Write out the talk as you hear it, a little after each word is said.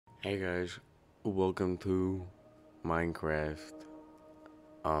Hey guys, welcome to Minecraft.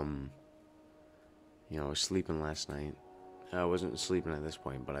 Um, I was sleeping last night. I wasn't sleeping at this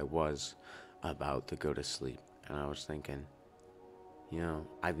point, but I was about to go to sleep. And I was thinking,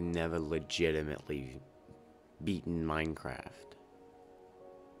 I've never legitimately beaten Minecraft.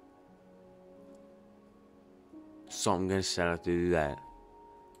 So I'm gonna set out to do that.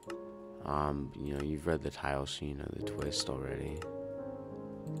 You've read the title, so you know the twist already.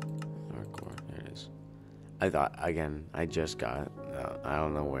 Hardcore, there it is. I just got, I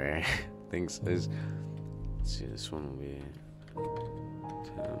don't know where things is. Let's see, this one will be,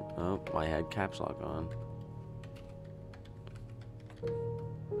 oh, I had caps lock on.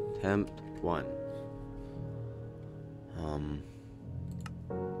 Temp 1.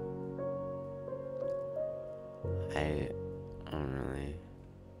 I don't really,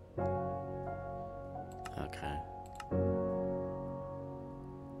 okay.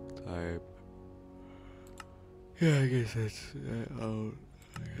 Type. Yeah, I guess that's,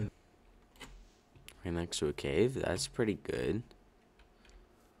 right next to a cave, that's pretty good.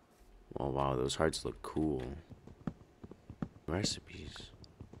 Oh wow, those hearts look cool. Recipes.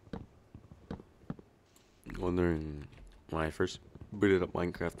 Wondering when I first booted up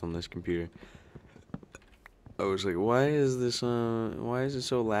Minecraft on this computer, I was like, why is it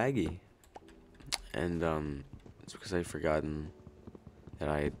so laggy? And it's because I'd forgotten that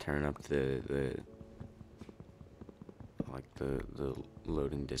I had turned up the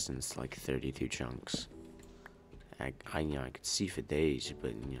loading distance to like 32 chunks. I could see for days,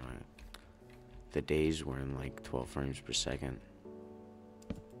 but the days were in like 12 frames per second.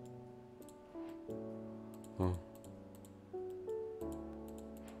 Oh.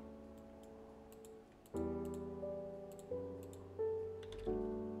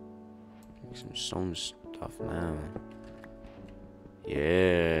 Make some stone stuff now.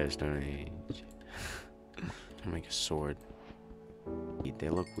 Yeah, Stone Age. I'll make a sword. They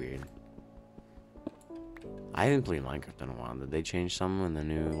look weird. I haven't played Minecraft in a while. Did they change something in the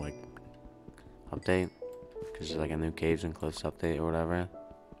new, like, update? Because there's, like, a new Caves and Cliffs update or whatever.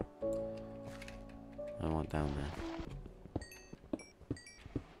 I want down there.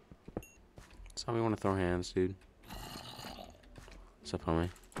 Somebody want to throw hands, dude? What's up, homie?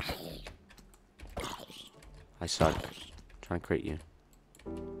 I suck. I'm trying to crate you.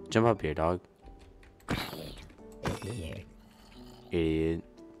 Jump up here, dog. Idiot.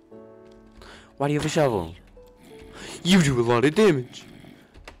 Why do you have a shovel? You do a lot of damage.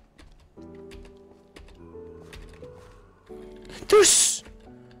 Deuce!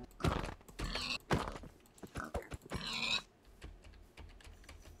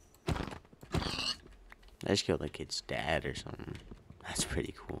 I just killed a kid's dad or something. That's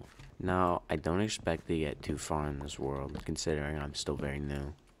pretty cool. Now, I don't expect to get too far in this world, considering I'm still very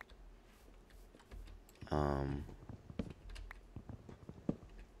new.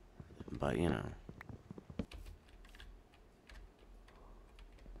 But,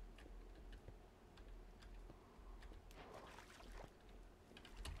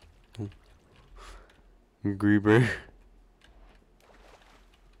 Grieber.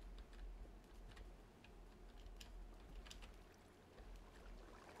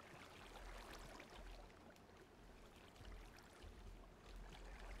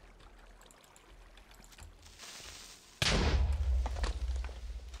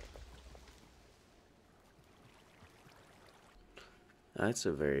 That's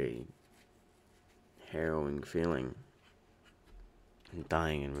a very harrowing feeling.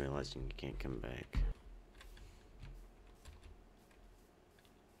 Dying and realizing you can't come back.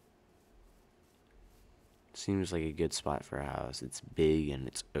 Seems like a good spot for a house. It's big and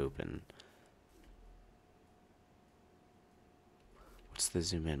it's open. What's the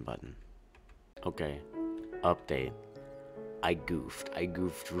zoom in button? Okay. Update. I goofed. I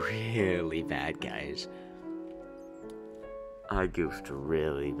goofed really bad, guys. I goofed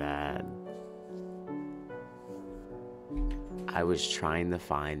really bad. I was trying to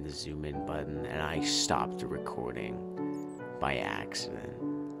find the zoom in button and I stopped recording by accident.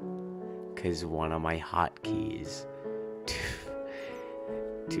 Because one of my hotkeys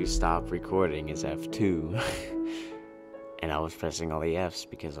to stop recording is F2. And I was pressing all the F's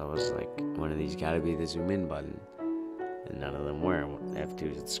because I was like, one of these gotta be the zoom in button. And none of them were.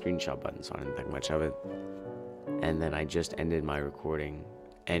 F2 is the screenshot button, so I didn't think much of it. And then I just ended my recording.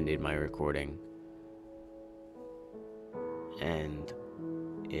 And it,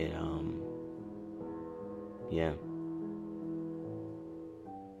 yeah.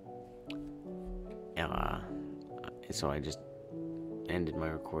 So I just ended my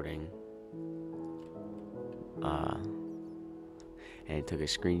recording. and I took a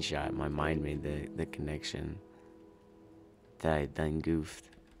screenshot. My mind made the connection that I then goofed.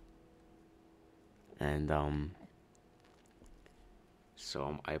 And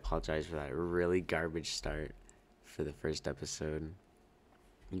so I apologize for that really garbage start for the first episode.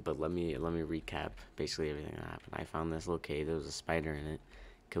 But let me recap basically everything that happened. I found this little cave. There was a spider in it.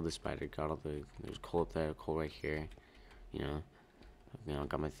 Killed the spider. Got all the there's coal up there, coal right here. You know,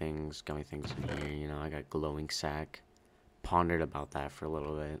 got my things in here. You know, I got glowing sack. Pondered about that for a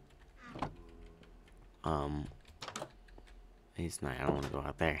little bit. It's night. I don't want to go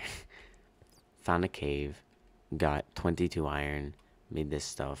out there. Found a cave. Got 22 iron. Made this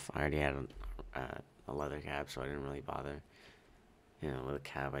stuff. I already had a leather cap, so I didn't really bother. You know, with a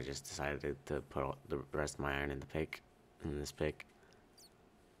cap, I just decided to put all the rest of my iron in this pick.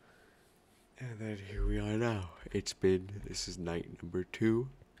 And then here we are now. This is night number 2.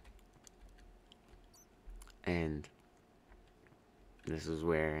 And this is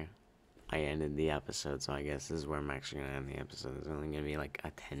where I ended the episode, so I guess this is where I'm actually going to end the episode. It's only going to be like a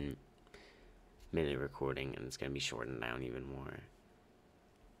 10-minute recording, and it's going to be shortened down even more.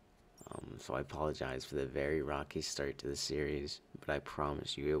 So I apologize for the very rocky start to the series, but I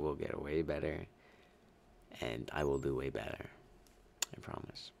promise you it will get way better, and I will do way better. I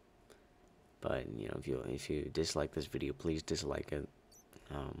promise. But, you know, if you dislike this video, please dislike it.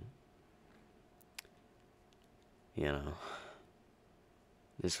 You know,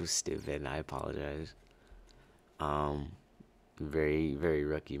 this was stupid. I apologize. Very, very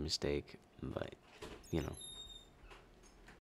rookie mistake, but, you know.